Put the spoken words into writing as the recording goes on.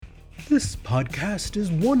This podcast is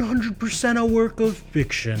 100% a work of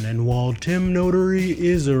fiction, and while Tim Notary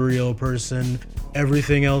is a real person,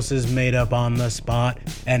 everything else is made up on the spot,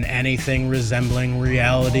 and anything resembling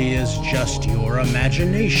reality is just your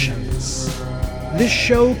imaginations. This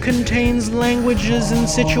show contains languages and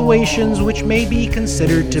situations which may be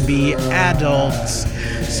considered to be adults,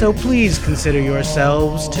 so please consider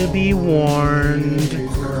yourselves to be warned.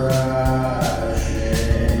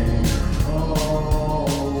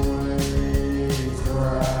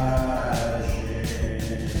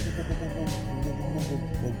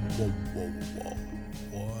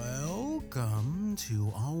 Welcome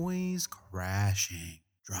to Always Crashing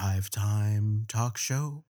Drive Time Talk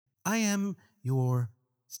Show. I am your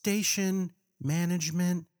station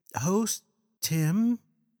management host, Tim,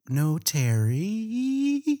 no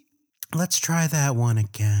Terry. Let's try that one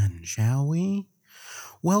again, shall we?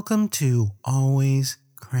 Welcome to Always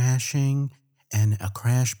Crashing and a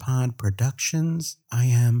Crash Pod Productions. I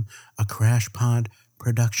am a Crash Pod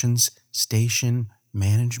Productions station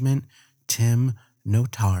management, Tim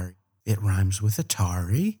Notary. It rhymes with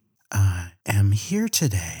Atari. I am here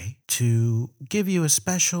today to give you a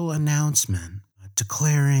special announcement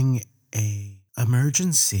declaring a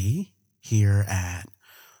emergency here at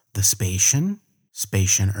the Spation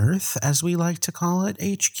Earth, as we like to call it,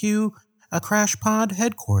 HQ, a Crash Pod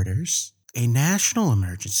headquarters, a national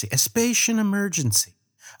emergency, a Spation emergency,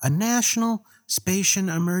 a national Spation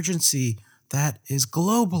emergency that is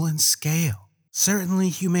global in scale. Certainly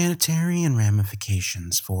humanitarian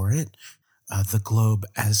ramifications for it. The globe,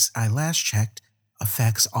 as I last checked,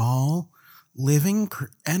 affects all living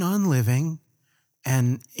and unliving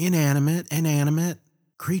and inanimate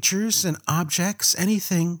creatures and objects.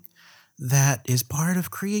 Anything that is part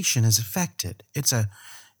of creation is affected. It's a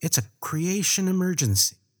creation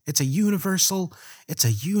emergency. It's a universal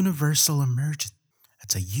emergency.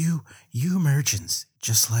 It's a Umergency.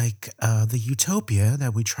 Just like the utopia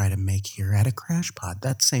that we try to make here at a Crash Pod.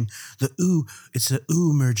 That same, it's the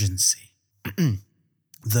Umergency.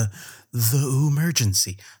 the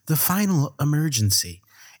Umergency. The final emergency.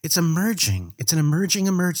 It's emerging. It's an emerging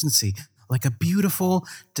emergency. Like a beautiful,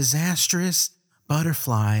 disastrous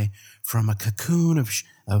butterfly from a cocoon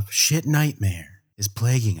of shit nightmare is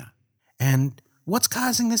plaguing us. And what's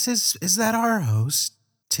causing this is that our host,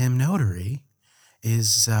 Tim Notary,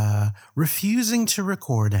 is refusing to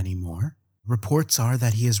record anymore. Reports are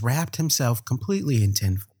that he has wrapped himself completely in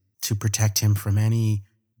tinfoil to protect him from any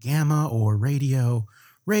gamma or radio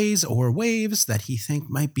rays or waves that he think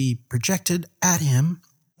might be projected at him.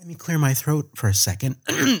 Let me clear my throat for a second.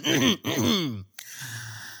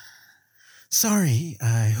 Sorry,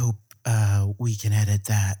 I hope we can edit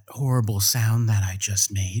that horrible sound that I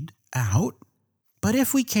just made out. But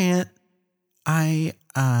if we can't, I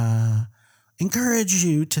encourage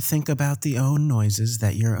you to think about the own noises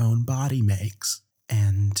that your own body makes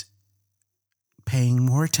and paying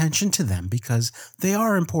more attention to them because they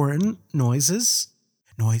are important noises.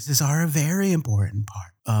 Noises are a very important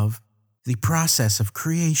part of the process of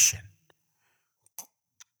creation.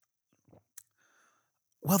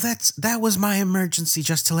 Well, that was my emergency,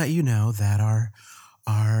 just to let you know that our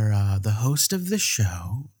the host of the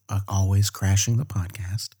show, Always Crashing the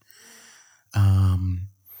Podcast,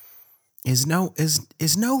 is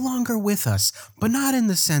no longer with us, but not in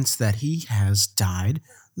the sense that he has died,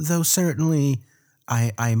 though certainly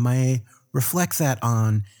I may reflect that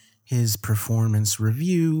on his performance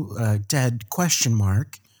review, dead ?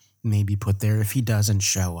 Maybe put there if he doesn't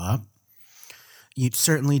show up. He's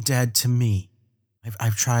certainly dead to me.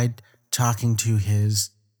 I've tried talking to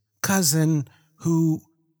his cousin, who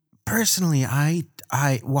personally I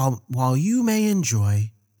while you may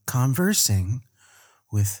enjoy conversing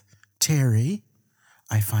with Terry,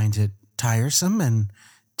 I find it tiresome and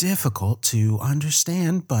difficult to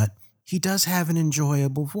understand, but he does have an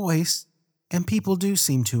enjoyable voice, and people do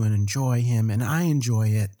seem to enjoy him, and I enjoy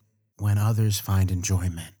it when others find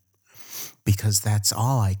enjoyment, because that's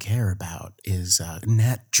all I care about is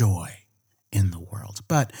net joy in the world.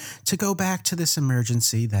 But to go back to this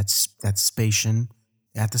emergency that's Spation,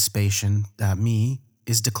 at the Spation, me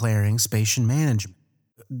is declaring Spation management.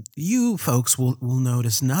 You folks will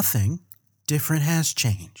notice nothing different has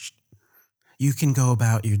changed. You can go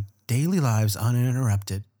about your daily lives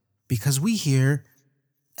uninterrupted because we here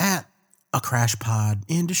at a Crash Pod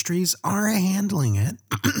Industries are handling it.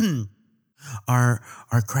 Our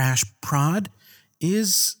Crash Pod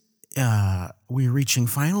is we're reaching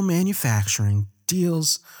final manufacturing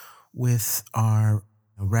deals with our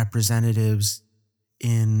representatives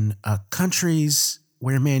in countries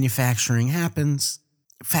where manufacturing happens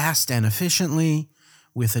fast and efficiently.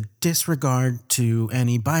 with a disregard to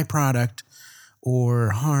any byproduct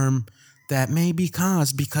or harm that may be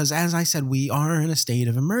caused, because, as I said, we are in a state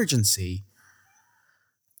of emergency.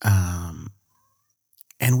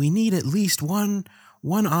 And we need at least one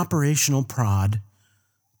operational prod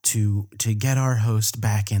to get our host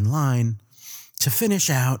back in line to finish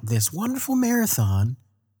out this wonderful marathon,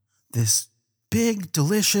 this big,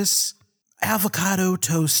 delicious avocado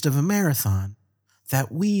toast of a marathon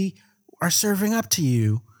that we are serving up to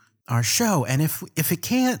you, our show. And if it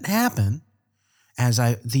can't happen, as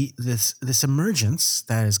this emergence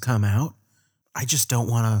that has come out, I just don't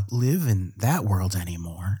want to live in that world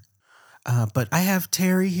anymore. But I have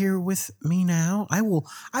Terry here with me now. I will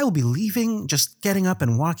be leaving, just getting up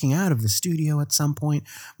and walking out of the studio at some point.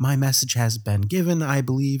 My message has been given. I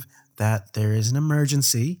believe that there is an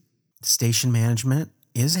emergency. Station management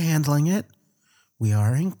is handling it. We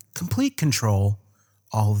are in complete control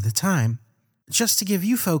all of the time. Just to give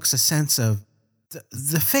you folks a sense of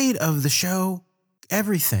the fate of the show,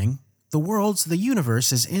 everything, the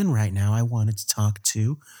universe is in right now. I wanted to talk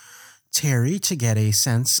to Terry to get a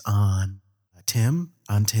sense on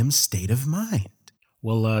Tim's state of mind.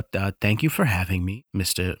 Well, thank you for having me,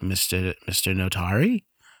 Mr. Notari,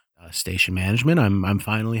 station management. I'm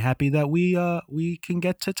finally happy that we can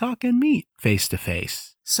get to talk and meet face to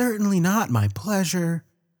face. Certainly not my pleasure,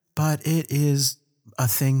 but it is a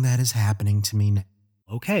thing that is happening to me now.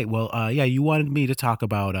 Okay, well, yeah, you wanted me to talk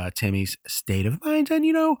about Timmy's state of mind,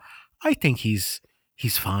 and I think he's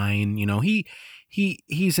fine.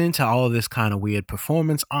 He's into all of this kind of weird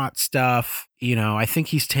performance art stuff. I think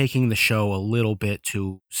he's taking the show a little bit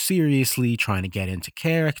too seriously, trying to get into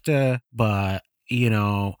character. But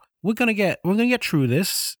we're gonna get through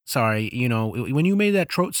this. Sorry, when you made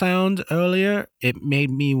that throat sound earlier, it made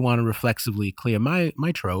me want to reflexively clear my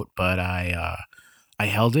throat, but I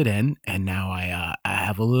held it in, and now I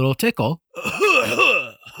have a little tickle.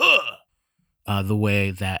 The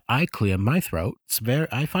way that I clear my throat,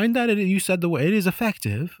 I find that you said the way it is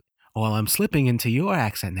effective. While I'm slipping into your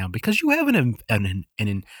accent now, because you have an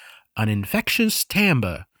infectious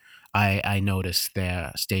timbre. I noticed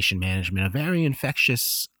there, station management, a very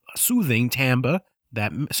infectious, soothing timbre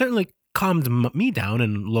that certainly calmed me down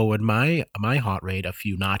and lowered my heart rate a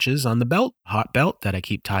few notches on the heart belt that I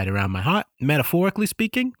keep tied around my heart, metaphorically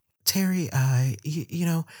speaking. Terry,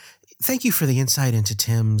 thank you for the insight into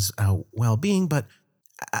Tim's well-being, but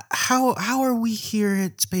how are we here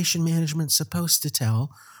at Spation Management supposed to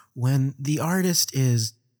tell when the artist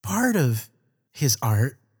is part of his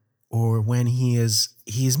art, or when he is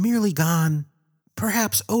merely gone,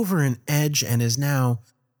 perhaps over an edge, and is now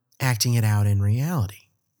acting it out in reality?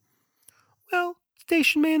 Well,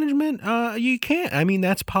 station management, you can't. I mean,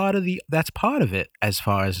 that's part of it, as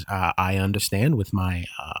far as I understand, with my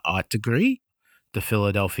art degree, the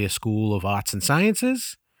Philadelphia School of Arts and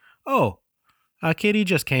Sciences. Oh, a kitty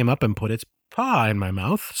just came up and put its paw in my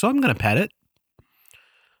mouth, so I'm gonna pet it.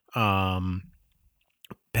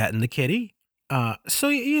 Petting the kitty. So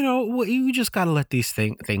you just gotta let these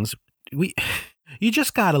things. You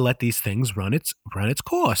just gotta let these things run its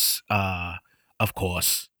course. Of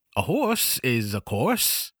course. A horse is a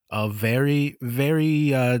course of very, very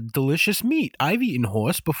delicious meat. I've eaten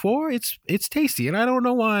horse before. It's tasty, and I don't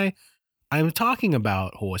know why I'm talking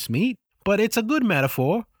about horse meat, but it's a good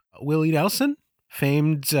metaphor. Willie Nelson,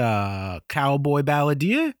 famed cowboy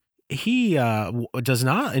balladeer, he does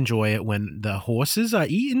not enjoy it when the horses are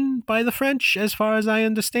eaten by the French, as far as I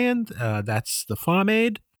understand. That's the farm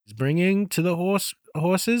aid is bringing to the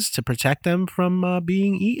horses to protect them from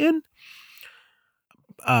being eaten.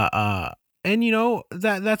 And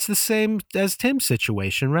that's the same as Tim's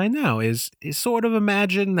situation right now. Is sort of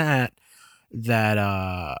imagine that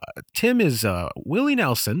Tim is Willie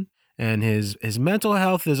Nelson, and his mental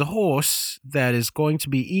health is a horse that is going to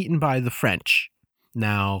be eaten by the French.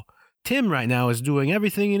 Now, Tim right now is doing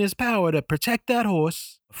everything in his power to protect that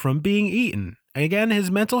horse from being eaten. Again, his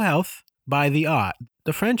mental health by the art.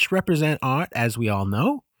 The French represent art, as we all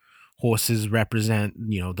know. Horses represent,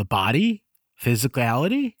 the body,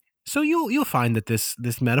 physicality. So you'll find that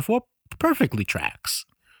this metaphor perfectly tracks.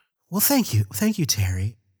 Well, thank you,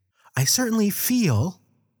 Terry. I certainly feel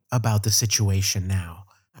about the situation now.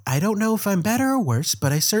 I don't know if I'm better or worse,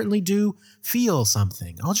 but I certainly do feel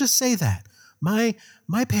something. I'll just say that. My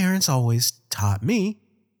parents always taught me,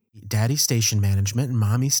 Daddy station management and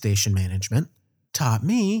Mommy station management, taught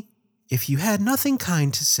me if you had nothing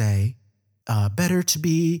kind to say, better to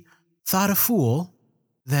be thought a fool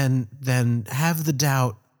than have the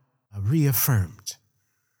doubt reaffirmed.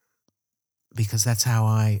 Because that's how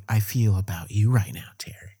I feel about you right now,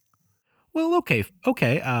 Terry. Well,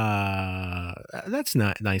 okay. That's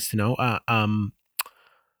not nice to know.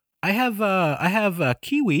 I have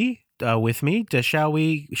Kiwi with me. Shall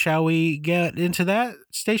we get into that,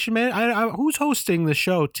 station man? Who's hosting the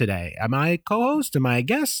show today? Am I co-host? Am I a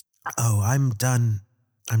guest? Oh, I'm done.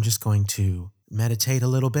 I'm just going to meditate a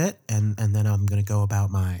little bit and then I'm going to go about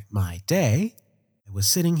my day. I was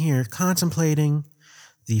sitting here contemplating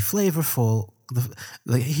the flavorful,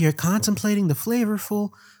 contemplating the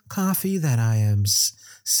flavorful coffee that I am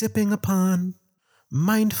sipping upon,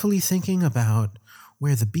 mindfully thinking about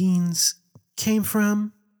where the beans came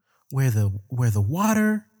from, where the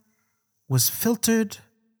water was filtered,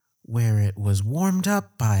 where it was warmed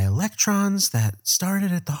up by electrons that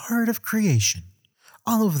started at the heart of creation.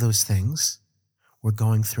 All of those things were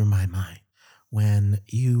going through my mind when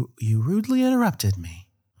you rudely interrupted me.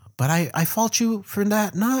 But I fault you for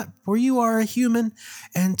that not, for you are a human,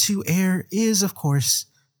 and to err is, of course,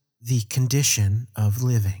 the condition of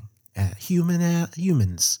living.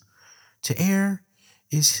 Humans. To err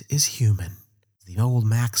is human. The old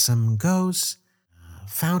maxim goes,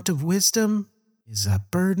 fount of wisdom is a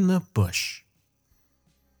bird in the bush.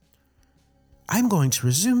 I'm going to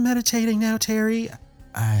resume meditating now, Terry.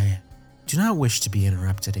 I do not wish to be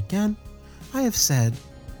interrupted again. I have said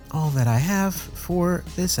all that I have for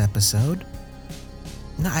this episode.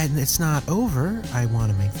 No, it's not over. I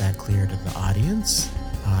want to make that clear to the audience.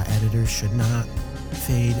 Editors should not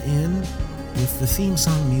fade in with the theme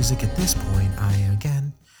song music at this point. I,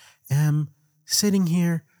 again, am sitting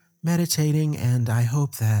here meditating, and I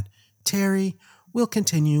hope that Terry will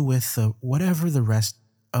continue with whatever the rest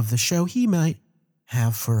of the show he might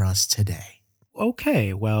have for us today.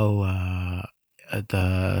 Okay, well,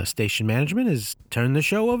 the station management has turned the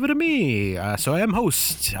show over to me. So I am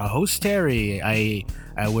host Terry. I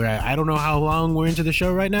don't know how long we're into the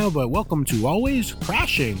show right now, but welcome to Always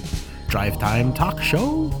Crashing, drive time talk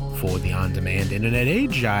show for the on-demand internet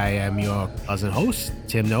age. I am your cousin host,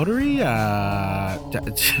 Tim Notary. I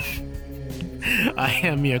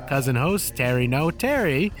am your cousin host, Terry No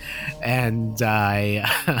Terry, and I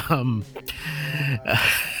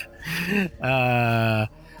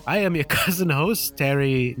am your cousin host,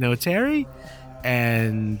 Terry No Terry,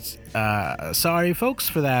 and sorry, folks,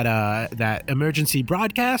 for that emergency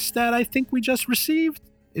broadcast that I think we just received,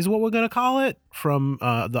 is what we're gonna call it, from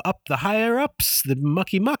the higher ups, the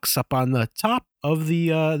mucky mucks up on the top of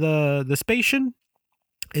the spation.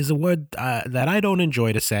 Is a word that I don't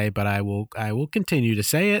enjoy to say, but I will continue to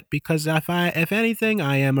say it because if anything,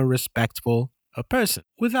 I am a respectful person.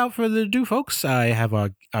 Without further ado, folks, I have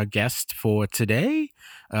our guest for today,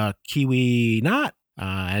 Kiwi Kought.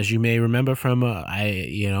 As you may remember from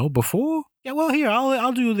before. Yeah, well, here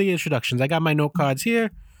I'll do the introductions. I got my note cards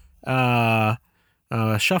here.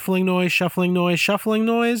 Shuffling noise, shuffling noise, shuffling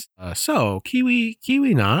noise. So Kiwi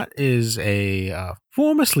Kought is a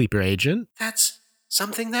former sleeper agent. That's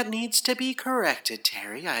something that needs to be corrected,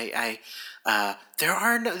 Terry.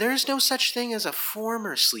 There's no such thing as a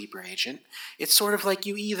former sleeper agent. It's sort of like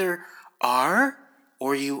you either are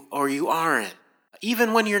or you aren't.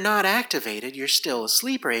 Even when you're not activated, you're still a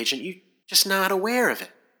sleeper agent. You're just not aware of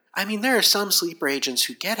it. I mean, there are some sleeper agents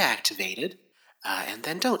who get activated and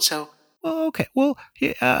then don't. So Well, okay. Well,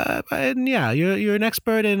 yeah, you're an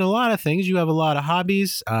expert in a lot of things. You have a lot of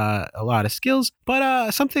hobbies, a lot of skills.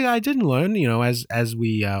 But something I didn't learn, as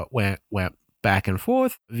we went back and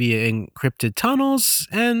forth via encrypted tunnels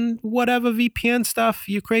and whatever VPN stuff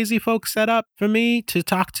you crazy folks set up for me to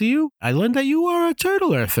talk to you, I learned that you are a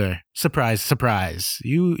turtle earther. Surprise, surprise.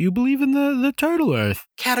 You believe in the turtle earth.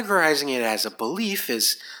 categorizing it as a belief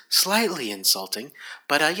is slightly insulting,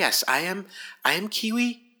 but yes, I am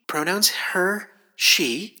Kiwi. Pronouns her,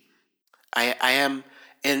 she. I am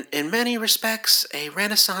in many respects a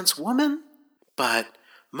Renaissance woman, but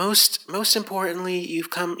most importantly,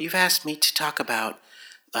 you've asked me to talk about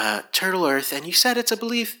Turtle Earth, and you said it's a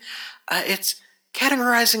belief. It's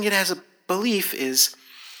categorizing it as a belief is,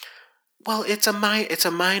 well, it's a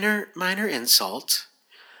minor insult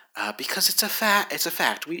because it's a fact. It's a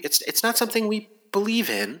fact. It's not something we believe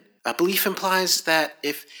in. A belief implies that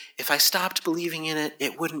if I stopped believing in it,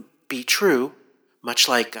 it wouldn't be true, much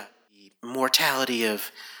like the mortality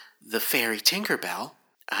of the Fairy Tinkerbell.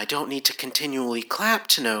 I don't need to continually clap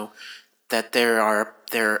to know that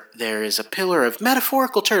there is a pillar of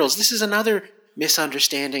metaphorical turtles. This is another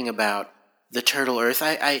misunderstanding about the Turtle Earth.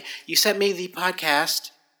 You sent me the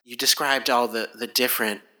podcast. You described all the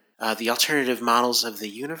different the alternative models of the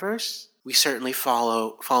universe. We certainly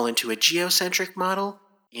fall into a geocentric model.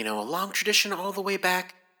 A long tradition all the way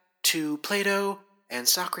back to Plato and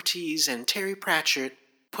Socrates and Terry Pratchett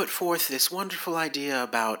put forth this wonderful idea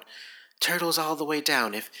about turtles all the way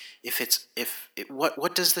down.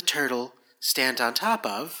 What does the turtle stand on top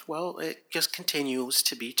of? Well, it just continues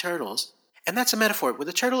to be turtles, and that's a metaphor. Well,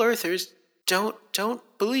 the turtle earthers don't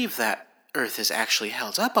believe that Earth is actually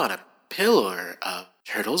held up on a pillar of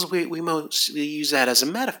turtles. We mostly use that as a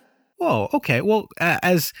metaphor. Whoa, okay. Well,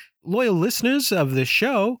 as loyal listeners of this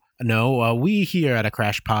show know, we here at a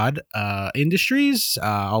Crash Pod Industries,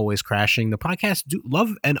 always crashing the podcast, do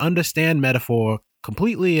love and understand metaphor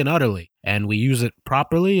completely and utterly, and we use it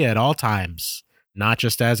properly at all times, not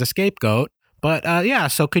just as a scapegoat. But yeah,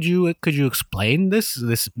 so could you explain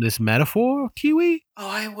this metaphor, Kiwi? Oh,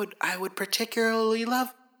 I would particularly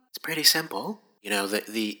love. It's pretty simple. You know,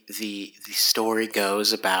 the story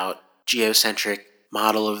goes about geocentric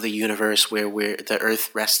model of the universe where the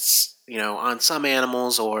Earth rests, on some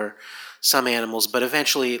animals, but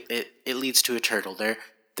eventually it leads to a turtle.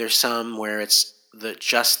 There's some where it's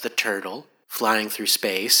just the turtle flying through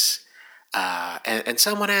space, and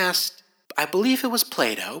someone asked, I believe it was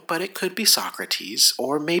Plato, but it could be Socrates,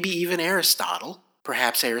 or maybe even Aristotle,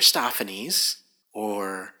 perhaps Aristophanes,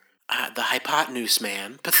 or the Hypotenuse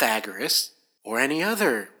Man, Pythagoras, or any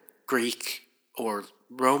other Greek or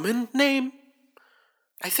Roman name.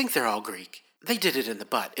 I think they're all Greek. They did it in the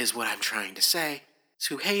butt, is what I'm trying to say.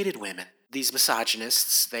 Who hated women. These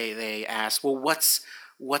misogynists, they asked, well, what's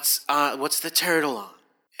the turtle on?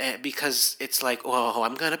 Because it's like, oh,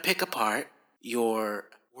 I'm gonna pick apart your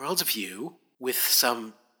worldview with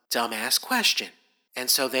some dumbass question. And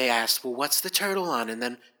so they asked, well, what's the turtle on? And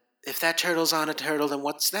then if that turtle's on a turtle, then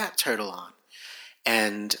what's that turtle on?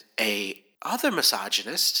 And a other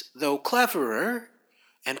misogynist, though cleverer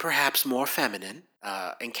and perhaps more feminine,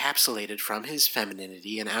 encapsulated from his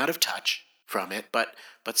femininity and out of touch from it, but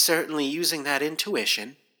certainly using that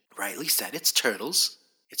intuition, rightly said, it's turtles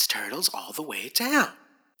all the way down.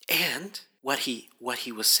 And what he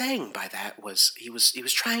was saying by that was he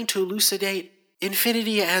was trying to elucidate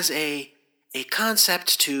infinity as a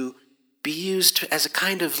concept to be used as a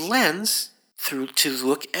kind of lens to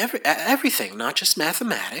look at everything, not just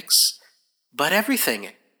mathematics, but everything,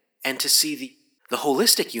 and to see the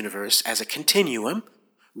holistic universe as a continuum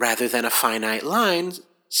rather than a finite line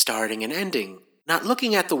starting and ending. Not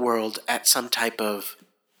looking at the world at some type of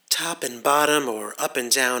top and bottom or up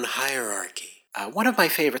and down hierarchy. One of my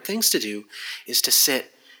favorite things to do is to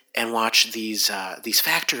sit and watch these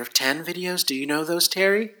factor of 10 videos. Do you know those,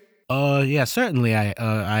 Terry? Yeah, certainly.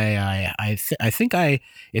 I think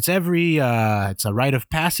it's it's a rite of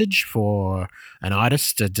passage for an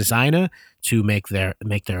artist, a designer, to make their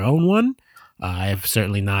own one. I've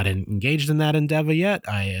certainly not engaged in that endeavor yet.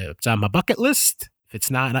 It's on my bucket list. If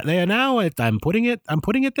it's not there now, I'm putting it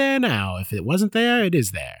there now. If it wasn't there, it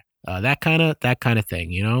is there. That kind of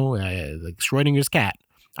thing, like Schrodinger's cat.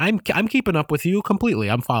 I'm keeping up with you completely.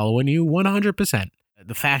 I'm following you 100%.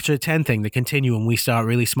 The factor of 10 thing, the continuum, we start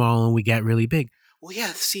really small and we get really big. Well,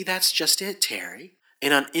 yeah, see, that's just it, Terry.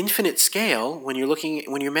 And on infinite scale, when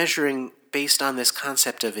you're measuring based on this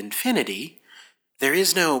concept of infinity, there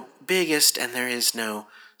is no biggest and there is no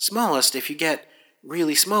smallest. If you get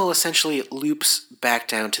really small, essentially it loops back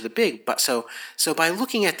down to the big. But so by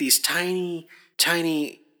looking at these tiny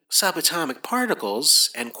subatomic particles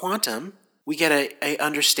and quantum, we get a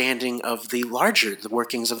understanding of the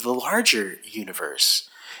workings of the larger universe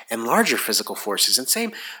and larger physical forces. And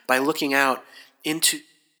same, by looking out into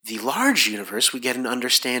the large universe, we get an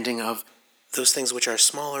understanding of those things which are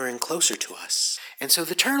smaller and closer to us. And so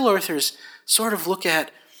the turtle earthers sort of look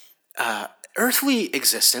at earthly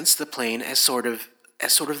existence, the plane, as sort of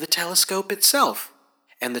the telescope itself.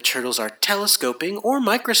 And the turtles are telescoping or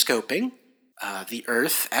microscoping the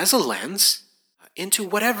Earth as a lens into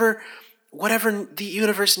whatever the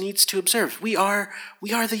universe needs to observe. We are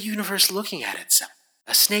the universe looking at itself.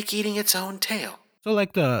 A snake eating its own tail. So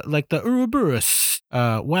like the Ouroboros.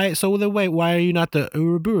 Why are you not the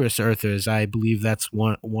Ouroboros earthers? I believe that's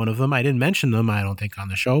one of them. I didn't mention them, I don't think, on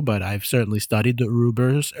the show, but I've certainly studied the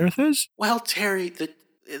Ouroboros earthers. Well, Terry, the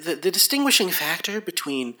distinguishing factor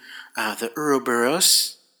between the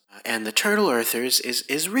Ouroboros and the turtle earthers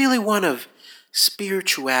is really one of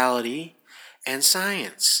spirituality and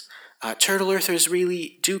science. Turtle earthers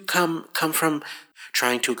really do come from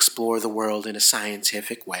trying to explore the world in a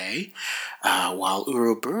scientific way, while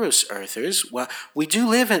Ouroboros earthers, well, we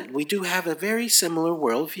do have a very similar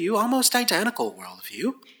worldview, almost identical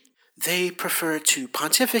worldview. They prefer to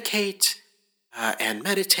pontificate and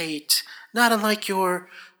meditate, not unlike your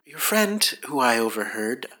friend who I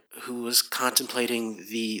overheard, who was contemplating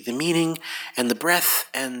the meaning and the breadth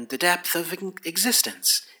and the depth of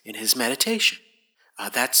existence in his meditation.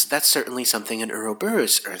 That's certainly something an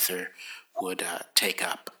Ouroboros earther would take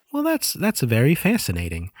up. Well, that's very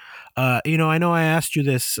fascinating. I know I asked you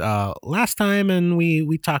this last time, and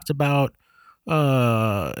we talked about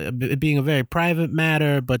it being a very private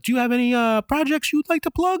matter. But do you have any projects you'd like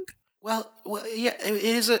to plug? Well, yeah, it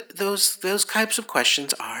is those types of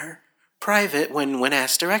questions are private when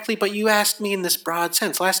asked directly, but you asked me in this broad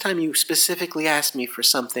sense. Last time you specifically asked me for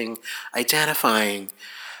something identifying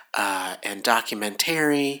and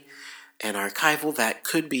documentary and archival that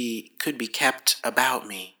could be kept about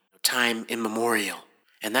me, time immemorial.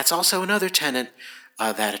 And that's also another tenet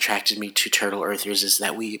that attracted me to Turtle Earthers, is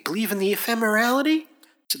that we believe in the ephemerality.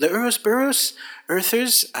 So the Ouroboros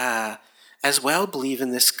Earthers as well believe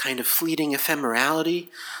in this kind of fleeting ephemerality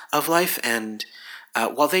of life, and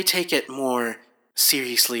while they take it more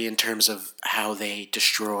seriously in terms of how they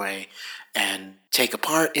destroy and take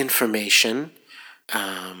apart information,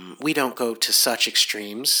 we don't go to such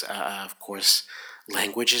extremes. Of course,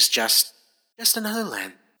 language is just another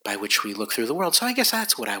lens by which we look through the world. So I guess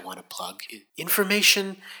that's what I want to plug.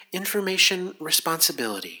 Information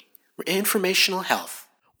responsibility, informational health.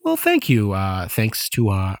 Well, thank you. Thanks to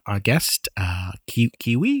our guest,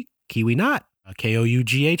 Kiwi Kought,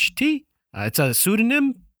 Kought. It's a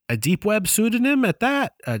pseudonym, a deep web pseudonym at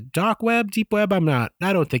that. A dark web, deep web. I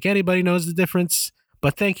don't think anybody knows the difference.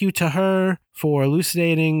 But thank you to her for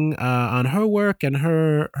elucidating on her work and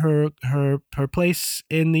her place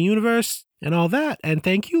in the universe and all that. And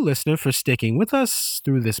thank you, listener, for sticking with us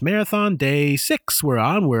through this marathon. Day 6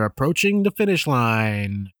 we're approaching the finish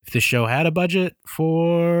line. If the show had a budget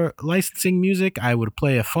for licensing music, I would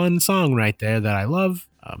play a fun song right there that I love.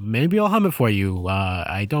 Maybe I'll hum it for you.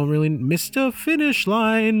 I don't really... Mr. Finish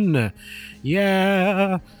Line.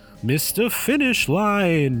 Yeah. Mr. Finish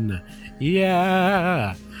Line.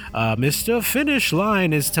 Yeah. Mr. Finish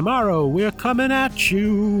Line is tomorrow. We're coming at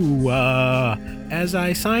you. As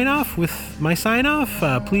I sign off with my sign off,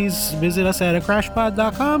 please visit us at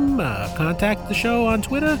acrashpod.com. Contact the show on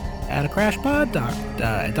Twitter at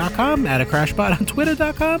acrashpod.com, at acrashpod on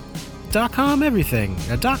twitter.com. .com everything.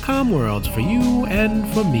 A .com world for you and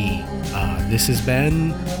for me. This has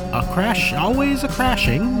been A Crash, Always a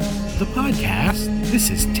Crashing, the podcast. This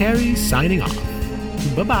is Terry signing off.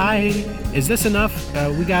 Bye-bye. Is this enough?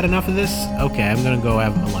 We got enough of this? Okay, I'm gonna go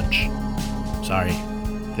have a lunch. Sorry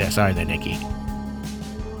there, Nikki.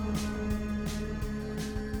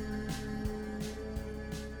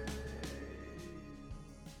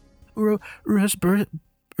 Ouroboros.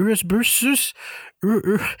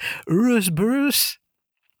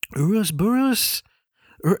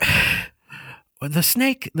 The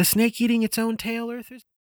snake eating its own tail, Earthers.